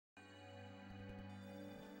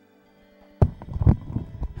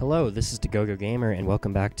Hello, this is DeGogo Gamer, and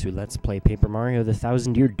welcome back to Let's Play Paper Mario: The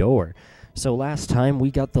Thousand Year Door. So last time we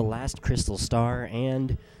got the last Crystal Star,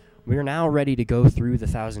 and we're now ready to go through the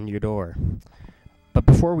Thousand Year Door. But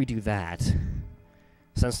before we do that,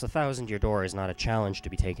 since the Thousand Year Door is not a challenge to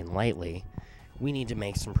be taken lightly, we need to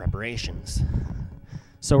make some preparations.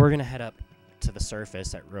 So we're gonna head up to the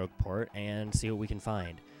surface at Rogueport and see what we can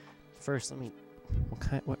find. First,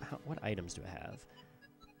 what items do I have?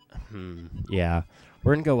 Yeah.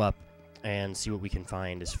 We're gonna go up and see what we can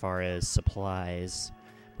find as far as supplies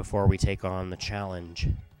before we take on the challenge.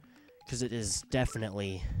 Because it is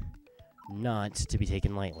definitely not to be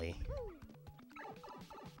taken lightly.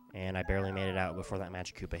 And I barely made it out before that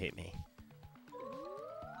Magic Koopa hit me.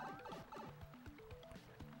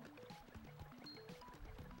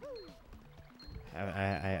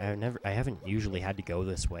 I haven't usually had to go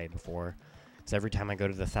this way before. Because every time I go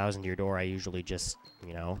to the Thousand Year Door, I usually just,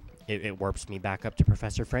 you know, it warps me back up to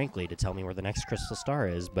Professor Frankly to tell me where the next Crystal Star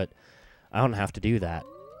is, but I don't have to do that.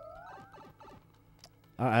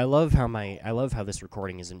 I love how this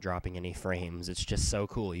recording isn't dropping any frames. It's just so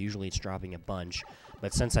cool. Usually it's dropping a bunch,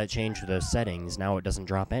 but since I changed those settings, now it doesn't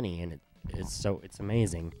drop any, and it's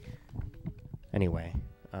amazing. Anyway,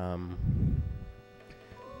 I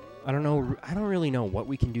don't know. I don't really know what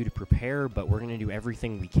we can do to prepare, but we're gonna do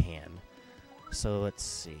everything we can. So let's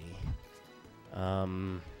see. How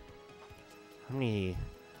many?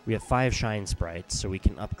 We have 5 shine sprites, so we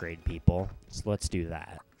can upgrade people. So let's do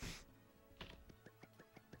that.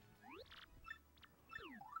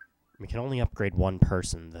 We can only upgrade one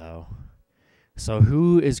person, though. So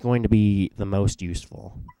who is going to be the most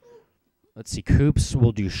useful? Let's see. Koops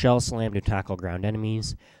will do Shell Slam to tackle ground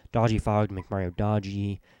enemies. Dodgy Fog to make Mario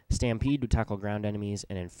dodgy. Stampede to tackle ground enemies.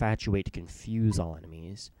 And Infatuate to confuse all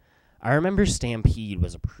enemies. I remember Stampede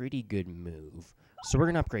was a pretty good move. So we're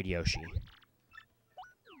going to upgrade Yoshi.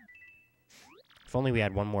 If only we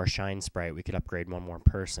had one more shine sprite, we could upgrade one more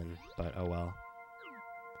person. But oh well.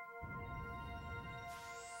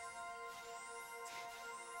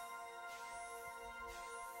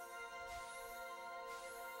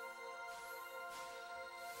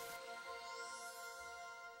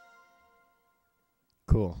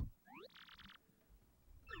 Cool.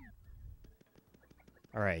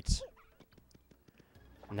 Alright.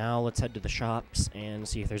 Now let's head to the shops and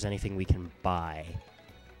see if there's anything we can buy.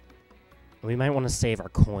 We might want to save our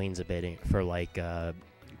coins a bit for, like,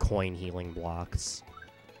 coin healing blocks.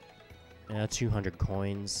 200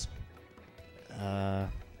 coins. There's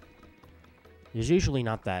usually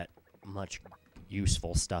not that much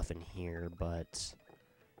useful stuff in here, but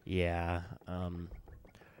yeah.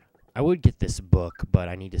 I would get this book, but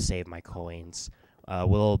I need to save my coins.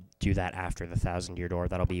 We'll do that after the Thousand Year Door.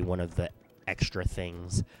 That'll be one of the extra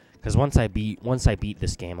things. Because once I beat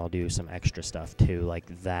this game, I'll do some extra stuff too, like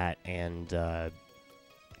that and the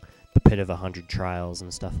Pit of 100 Trials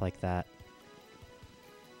and stuff like that.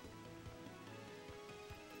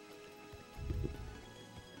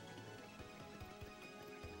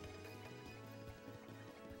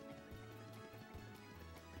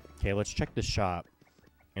 Okay, let's check the shop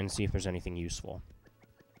and see if there's anything useful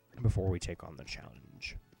before we take on the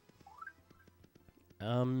challenge.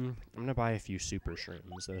 I'm gonna buy a few super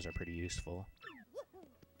shrooms. Those are pretty useful.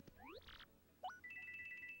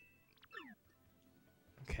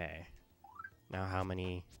 Okay. Now how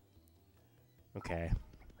many? Okay.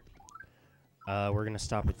 We're gonna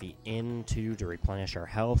stop at the inn to replenish our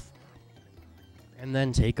health, and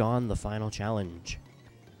then take on the final challenge.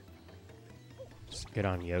 Just get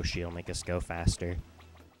on Yoshi. It'll make us go faster.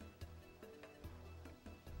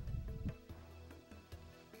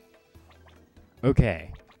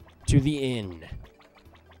 Okay, to the inn.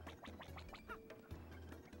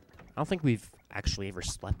 I don't think we've actually ever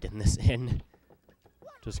slept in this inn.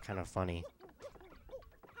 Just kind of funny.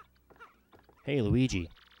 Hey, Luigi.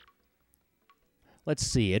 Let's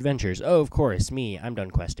see, adventures. Oh, of course, me. I'm done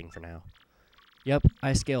questing for now. Yep,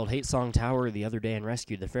 I scaled Hate Song Tower the other day and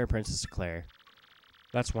rescued the fair Princess Claire.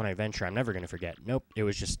 That's one adventure I'm never going to forget. Nope, it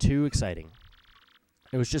was just too exciting.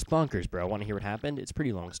 It was just bonkers, bro. Want to hear what happened? It's a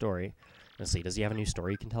pretty long story. Let's see, does he have a new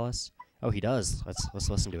story he can tell us? Oh, he does. Let's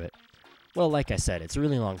listen to it. Well, like I said, it's a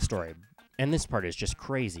really long story, and this part is just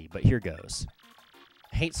crazy, but here goes.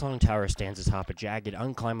 Hate Song Tower stands atop a jagged,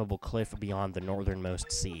 unclimbable cliff beyond the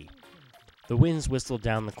northernmost sea. The winds whistle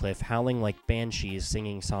down the cliff, howling like banshees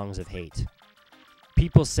singing songs of hate.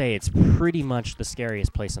 People say it's pretty much the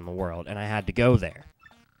scariest place in the world, and I had to go there.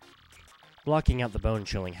 Blocking out the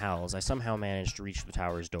bone-chilling howls, I somehow managed to reach the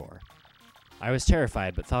tower's door. I was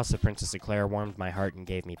terrified, but thoughts of Princess Eclair warmed my heart and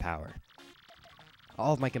gave me power.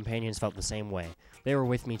 All of my companions felt the same way. They were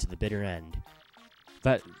with me to the bitter end.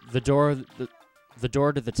 That the door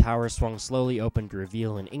to the tower swung slowly open to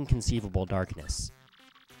reveal an inconceivable darkness.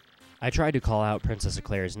 I tried to call out Princess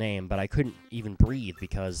Eclair's name, but I couldn't even breathe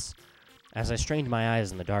because, as I strained my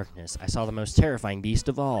eyes in the darkness, I saw the most terrifying beast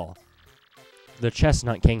of all. The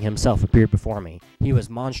Chestnut King himself appeared before me. He was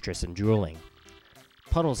monstrous and drooling.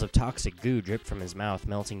 Puddles of toxic goo dripped from his mouth,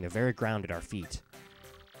 melting the very ground at our feet.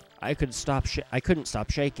 I couldn't stop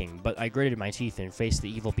shaking, but I gritted my teeth and faced the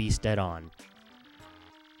evil beast dead on.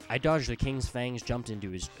 I dodged the king's fangs, jumped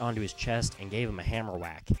onto his chest, and gave him a hammer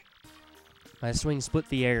whack. My swing split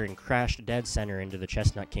the air and crashed dead center into the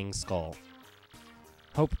Chestnut King's skull.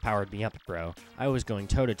 Hope powered me up, bro. I was going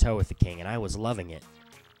toe-to-toe with the king, and I was loving it.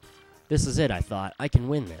 This is it, I thought. I can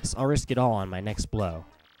win this. I'll risk it all on my next blow.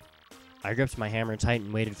 I gripped my hammer tight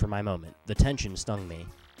and waited for my moment. The tension stung me.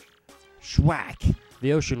 Schwack!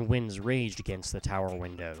 The ocean winds raged against the tower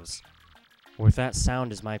windows. With that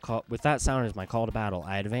sound as my call to battle,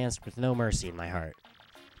 I advanced with no mercy in my heart.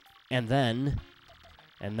 And then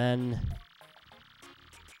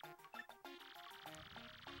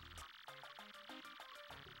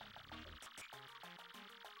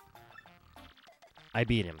I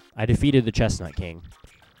beat him. I defeated the Chestnut King.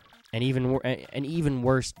 An even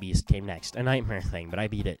worse beast came next, a nightmare thing, but I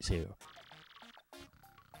beat it too.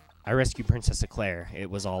 I rescued Princess Eclair. It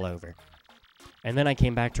was all over. And then I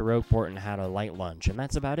came back to Rogueport and had a light lunch, and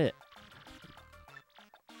that's about it.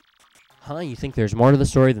 Huh? You think there's more to the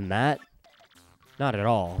story than that? Not at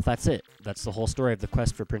all. That's it. That's the whole story of the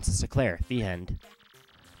quest for Princess Eclair. The end.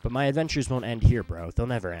 But my adventures won't end here, bro. They'll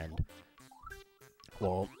never end.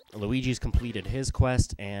 Well, Luigi's completed his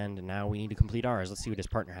quest, and now we need to complete ours. Let's see what his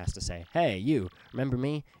partner has to say. Hey, you. Remember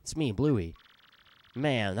me? It's me, Bluey.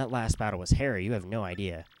 Man, that last battle was hairy. You have no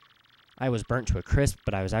idea. I was burnt to a crisp,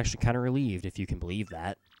 but I was actually kind of relieved, if you can believe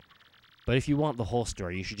that. But if you want the whole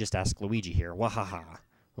story, you should just ask Luigi here. Wahaha.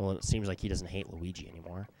 Well, it seems like he doesn't hate Luigi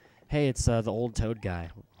anymore. Hey, it's the old Toad guy.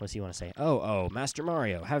 What's he want to say? Oh, Master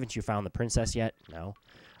Mario, haven't you found the princess yet? No.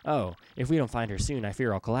 Oh, if we don't find her soon, I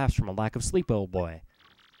fear I'll collapse from a lack of sleep, old boy.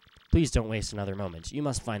 Please don't waste another moment. You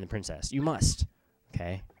must find the princess. You must.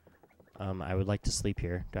 Okay. I would like to sleep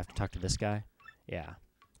here. Do I have to talk to this guy? Yeah.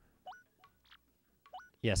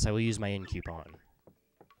 Yes, I will use my in coupon.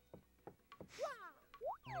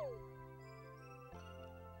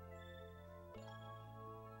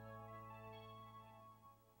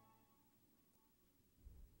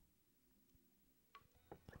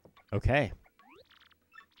 Okay.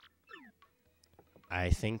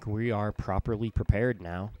 I think we are properly prepared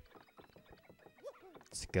now.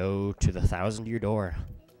 Let's go to the 1,000-year door.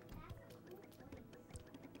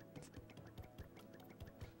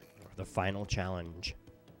 The final challenge.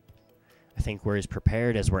 I think we're as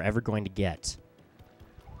prepared as we're ever going to get.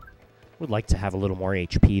 Would like to have a little more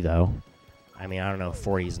HP, though. I mean, I don't know if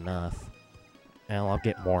 40 is enough. And I'll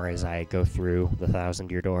get more as I go through the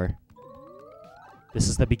 1,000-year door. This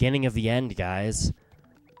is the beginning of the end, guys.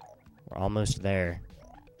 We're almost there.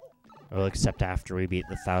 Well, except after we beat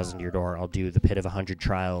the 1,000-year door, I'll do the Pit of 100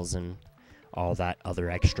 Trials and all that other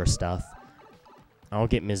extra stuff. I'll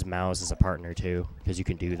get Ms. Mouse as a partner, too, because you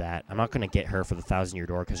can do that. I'm not going to get her for the 1,000-year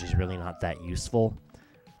door because she's really not that useful.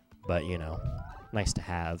 But, you know, nice to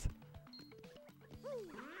have.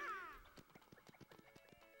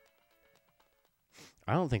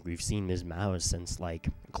 I don't think we've seen Ms. Mouse since, like,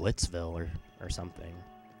 Glitzville or something.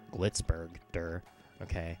 Glitzburg,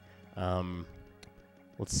 Okay.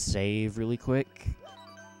 Let's save really quick.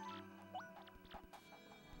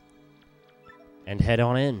 And head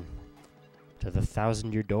on in to the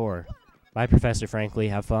 1,000-year door. Bye, Professor Frankly.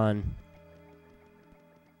 Have fun.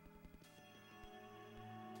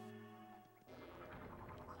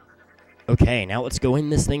 Okay, now let's go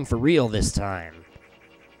in this thing for real this time.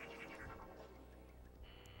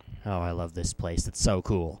 Oh, I love this place. It's so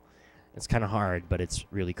cool. It's kind of hard, but it's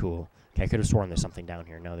really cool. Okay, I could have sworn there's something down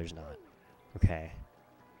here. No, there's not. Okay.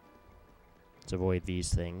 Let's avoid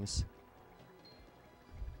these things.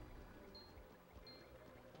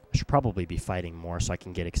 I should probably be fighting more so I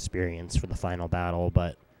can get experience for the final battle,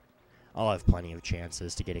 but I'll have plenty of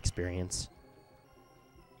chances to get experience.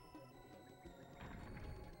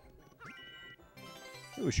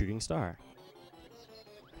 Ooh, a shooting star.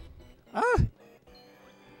 Ah!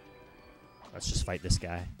 Let's just fight this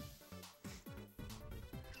guy.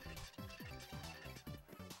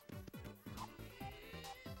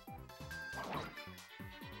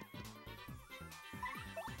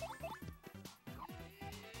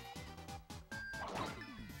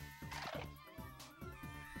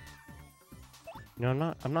 You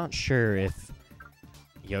know, I'm not sure if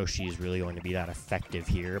Yoshi is really going to be that effective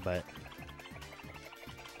here, but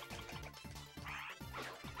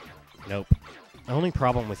Nope. The only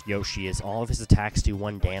problem with Yoshi is all of his attacks do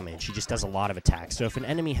 1 damage. He just does a lot of attacks. So if an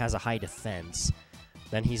enemy has a high defense,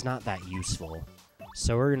 then he's not that useful.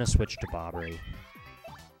 So we're going to switch to Bobbery.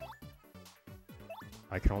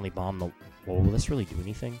 I can only bomb the... Well, will this really do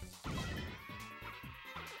anything?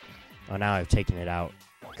 Oh, now I've taken it out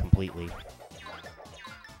completely.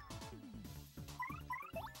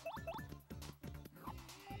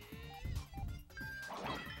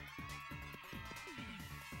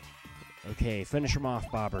 Okay, finish him off,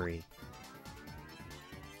 Bobbery.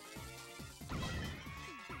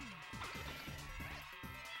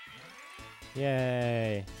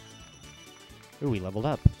 Yay! Ooh, we leveled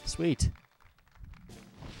up. Sweet.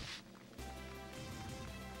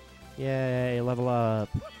 Yay, level up.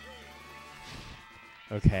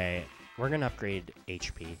 Okay, we're gonna upgrade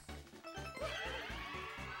HP.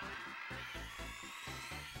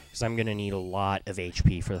 Because I'm gonna need a lot of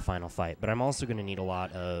HP for the final fight, but I'm also gonna need a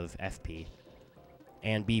lot of FP.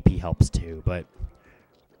 And BP helps too, but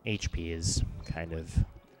HP is kind of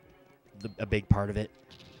a big part of it.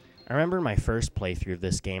 I remember my first playthrough of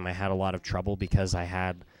this game, I had a lot of trouble because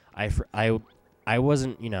I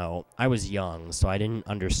wasn't, you know, I was young, so I didn't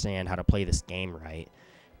understand how to play this game right.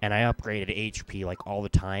 And I upgraded HP like all the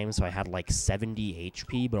time, so I had like 70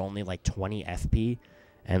 HP, but only like 20 FP.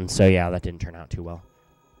 And so yeah, that didn't turn out too well.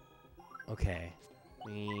 Okay,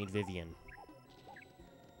 we need Vivian.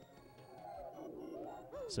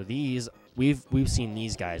 So these, we've seen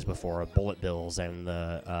these guys before, Bullet Bills and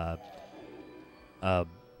the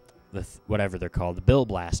whatever they're called, the Bill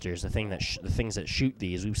Blasters, the things that shoot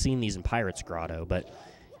these. We've seen these in Pirate's Grotto, but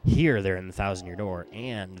here they're in the Thousand Year Door,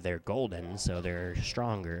 and they're golden, so they're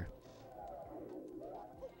stronger.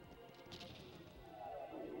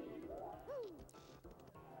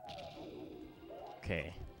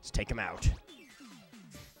 Okay, let's take them out.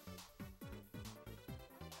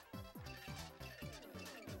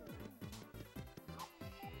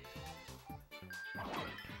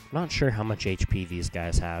 Not sure how much HP these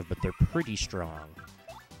guys have, but they're pretty strong.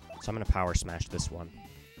 So I'm going to power smash this one.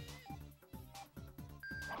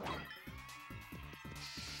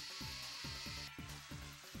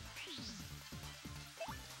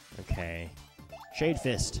 Okay. Shade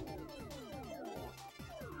Fist.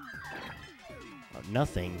 Oh,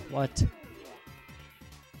 nothing. What?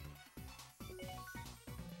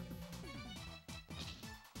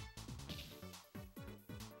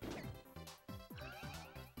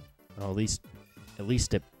 Oh, at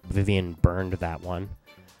least Vivian burned that one.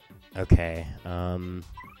 Okay,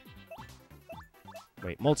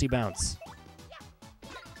 wait, multi-bounce.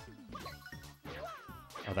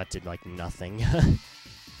 Oh, that did, like, nothing.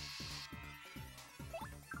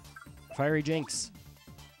 Fiery Jinx.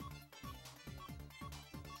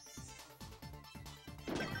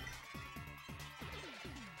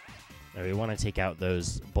 Now, we want to take out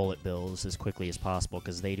those Bullet Bills as quickly as possible,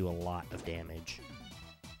 because they do a lot of damage.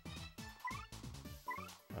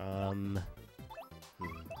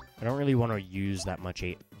 I don't really want to use that much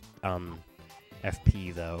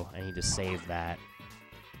FP, though. I need to save that.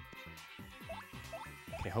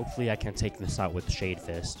 Okay, hopefully I can take this out with Shade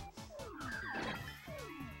Fist.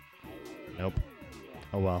 Nope.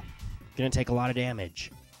 Oh well. Gonna take a lot of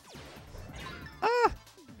damage. Ah!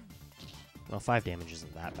 Well, 5 damage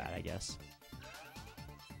isn't that bad, I guess.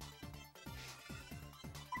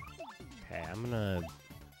 Okay, I'm gonna...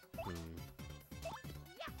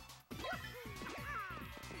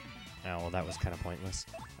 Oh, well, that was kind of pointless.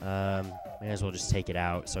 May as well just take it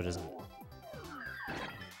out so it doesn't...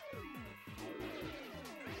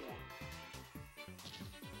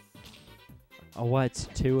 Oh, what?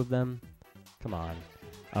 2 of them? Come on.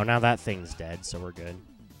 Oh, now that thing's dead, so we're good.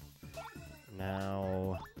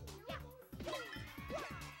 Now...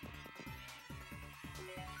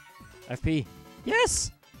 FP.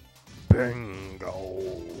 Yes!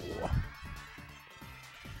 Bingo!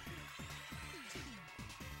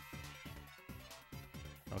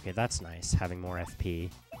 Okay, that's nice, having more FP.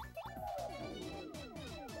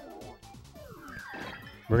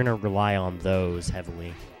 We're going to rely on those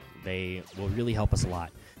heavily. They will really help us a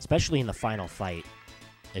lot, especially in the final fight.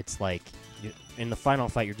 It's like, in the final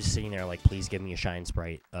fight, you're just sitting there like, please give me a Shine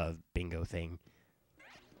Sprite bingo thing.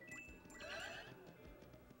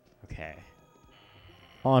 Okay.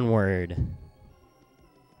 Onward.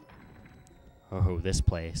 Oh, this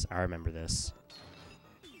place. I remember this.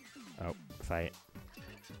 Oh, fight.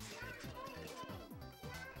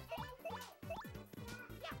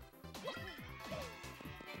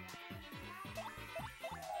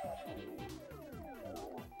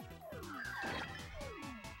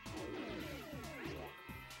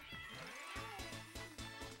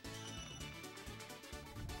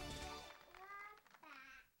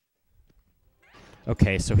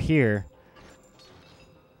 Okay, so here,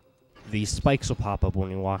 these spikes will pop up when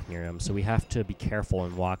we walk near them, so we have to be careful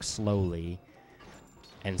and walk slowly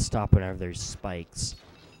and stop whenever there's spikes.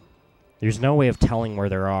 There's no way of telling where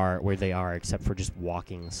they are except for just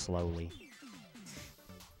walking slowly.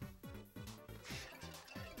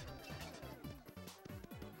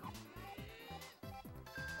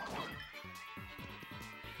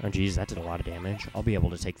 Oh geez, that did a lot of damage. I'll be able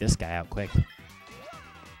to take this guy out quick.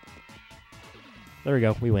 There we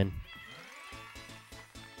go, we win.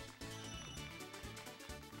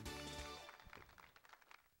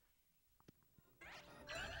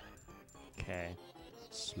 Okay,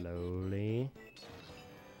 slowly.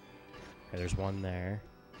 Okay, there's one there.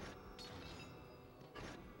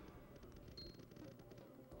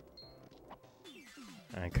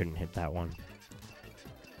 I couldn't hit that one.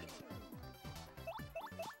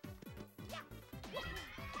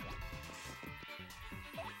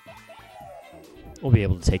 We'll be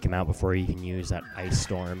able to take him out before he can use that ice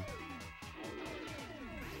storm.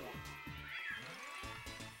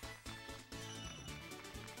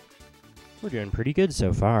 We're doing pretty good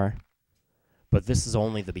so far. But this is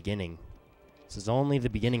only the beginning. This is only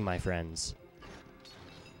the beginning, my friends.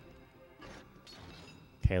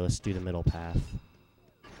 Okay, let's do the middle path.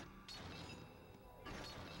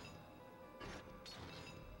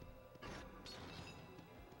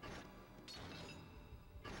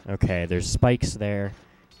 Okay, there's spikes there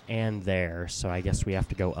and there, so I guess we have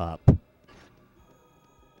to go up.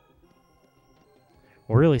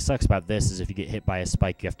 What really sucks about this is if you get hit by a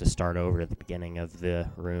spike, you have to start over at the beginning of the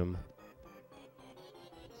room.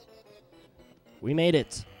 We made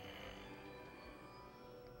it!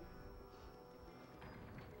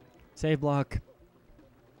 Save block.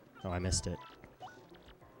 Oh, I missed it.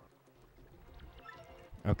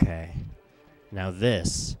 Okay. Now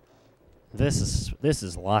this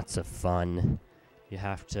is lots of fun. You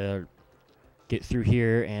have to get through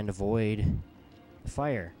here and avoid the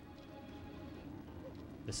fire.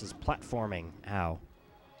 This is platforming. Ow.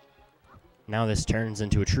 Now this turns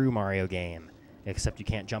into a true Mario game, except you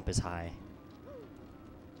can't jump as high.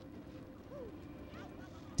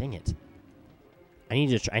 Dang it.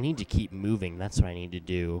 I need to keep moving. That's what I need to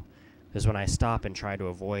do. Because when I stop and try to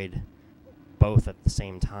avoid both at the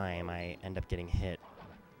same time, I end up getting hit.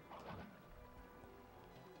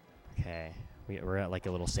 Okay, we're at like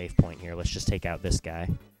a little safe point here. Let's just take out this guy.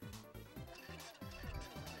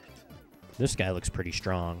 This guy looks pretty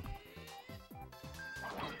strong.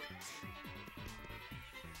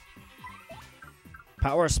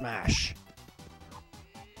 Power smash!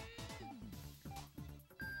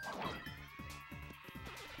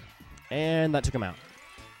 And that took him out.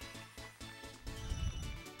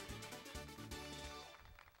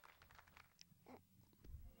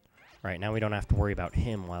 Alright, now we don't have to worry about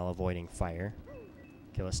him while avoiding fire.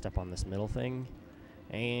 Okay, let's step on this middle thing.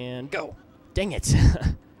 And go! Dang it!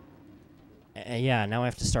 Yeah, now I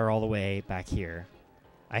have to start all the way back here.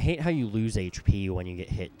 I hate how you lose HP when you get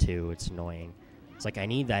hit, too. It's annoying. It's like I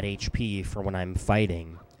need that HP for when I'm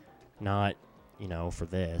fighting, not, you know, for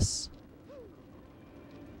this.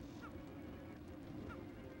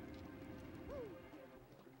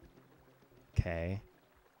 Okay.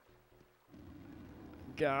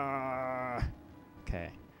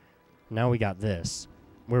 Okay. Now we got this,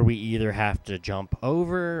 where we either have to jump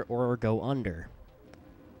over or go under.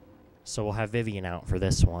 So we'll have Vivian out for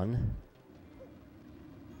this one.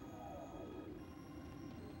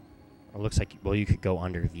 It looks like, well, you could go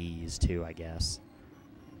under these too, I guess.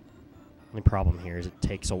 Only problem here is it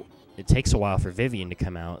takes a while for Vivian to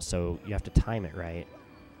come out, so you have to time it right.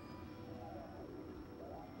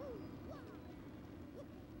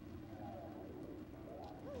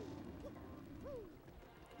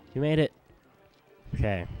 You made it.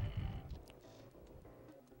 Okay.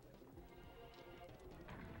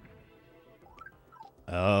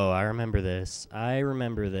 Oh, I remember this. I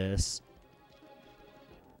remember this.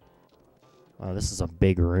 Oh, this is a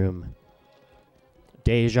big room.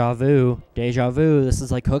 Deja vu. Deja vu. This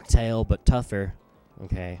is like Hooktail, but tougher.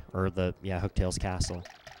 Okay. Or Hooktail's castle.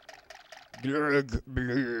 Glurg,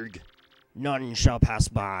 blurg. None shall pass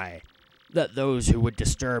by. Let those who would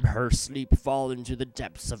disturb her sleep fall into the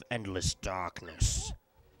depths of endless darkness.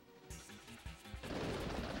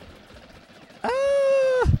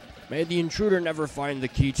 Ah! May the intruder never find the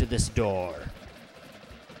key to this door.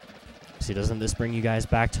 See, doesn't this bring you guys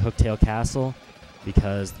back to Hooktail Castle?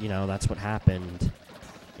 Because, you know, that's what happened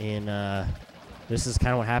in, this is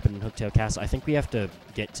kind of what happened in Hooktail Castle. I think we have to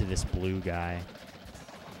get to this blue guy.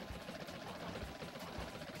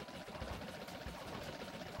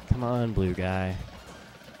 Come on, blue guy.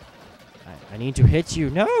 I need to hit you.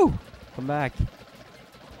 No! Come back.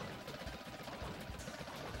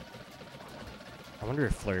 wonder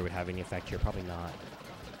if Flurry would have any effect here. Probably not.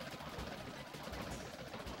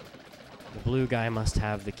 The blue guy must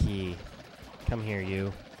have the key. Come here,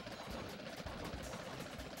 you.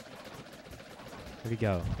 Where'd he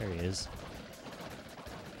go? There he is.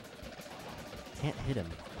 Can't hit him.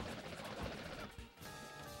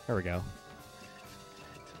 There we go.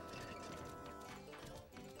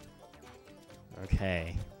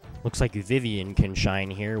 Okay. Looks like Vivian can shine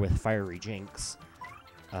here with Fiery Jinx.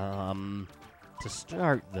 To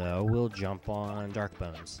start, though, we'll jump on Dark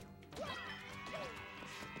Bones.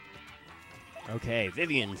 Okay,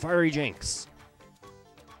 Vivian, Fiery Jinx.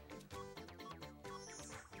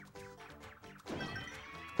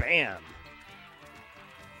 Bam!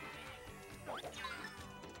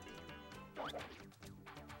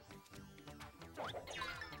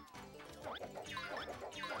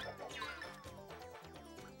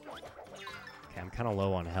 Okay, I'm kind of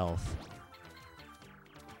low on health.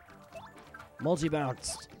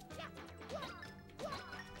 Multi-bounce.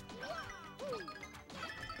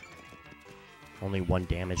 Only 1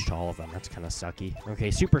 damage to all of them. That's kind of sucky.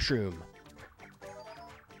 Okay, Super Shroom.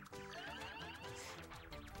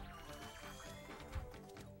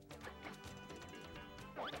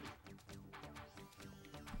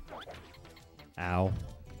 Ow.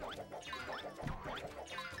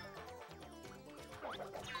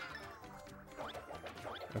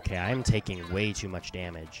 Okay, I'm taking way too much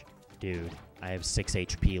damage. Dude, I have 6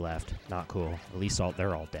 HP left. Not cool. At least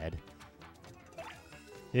they're all dead.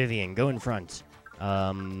 Vivian, go in front.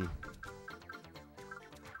 And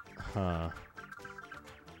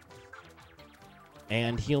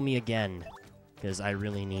heal me again, because I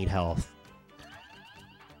really need health.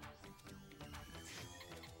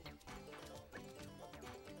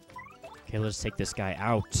 Okay, let's take this guy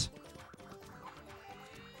out.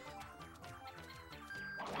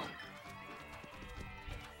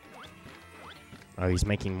 Oh, he's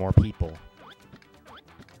making more people.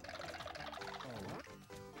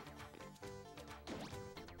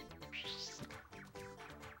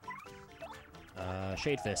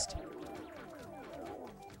 Shade Fist.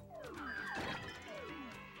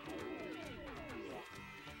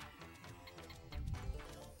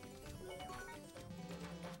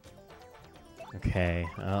 Okay,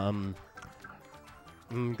 I'm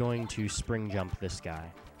going to spring jump this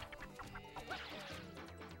guy.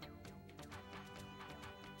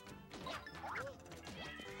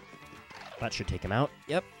 That should take him out.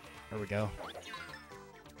 Yep, there we go.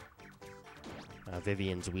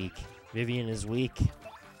 Vivian's weak. Vivian is weak.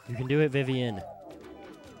 You can do it, Vivian.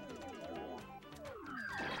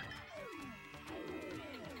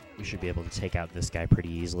 We should be able to take out this guy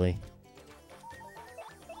pretty easily.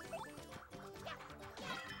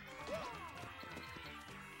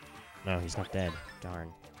 No, he's not dead.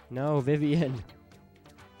 Darn. No, Vivian!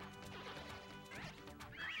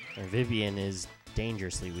 And Vivian is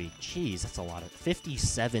dangerously weak. Jeez, that's a lot of...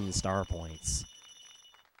 57 star points.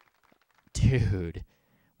 Dude.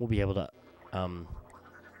 We'll be able to,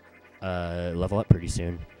 level up pretty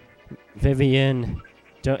soon. Vivian!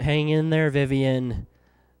 Don't hang in there, Vivian!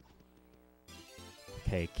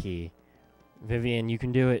 Okay, key. Vivian, you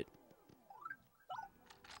can do it.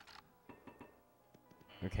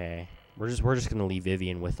 Okay. We're just gonna leave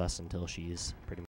Vivian with us until she's pretty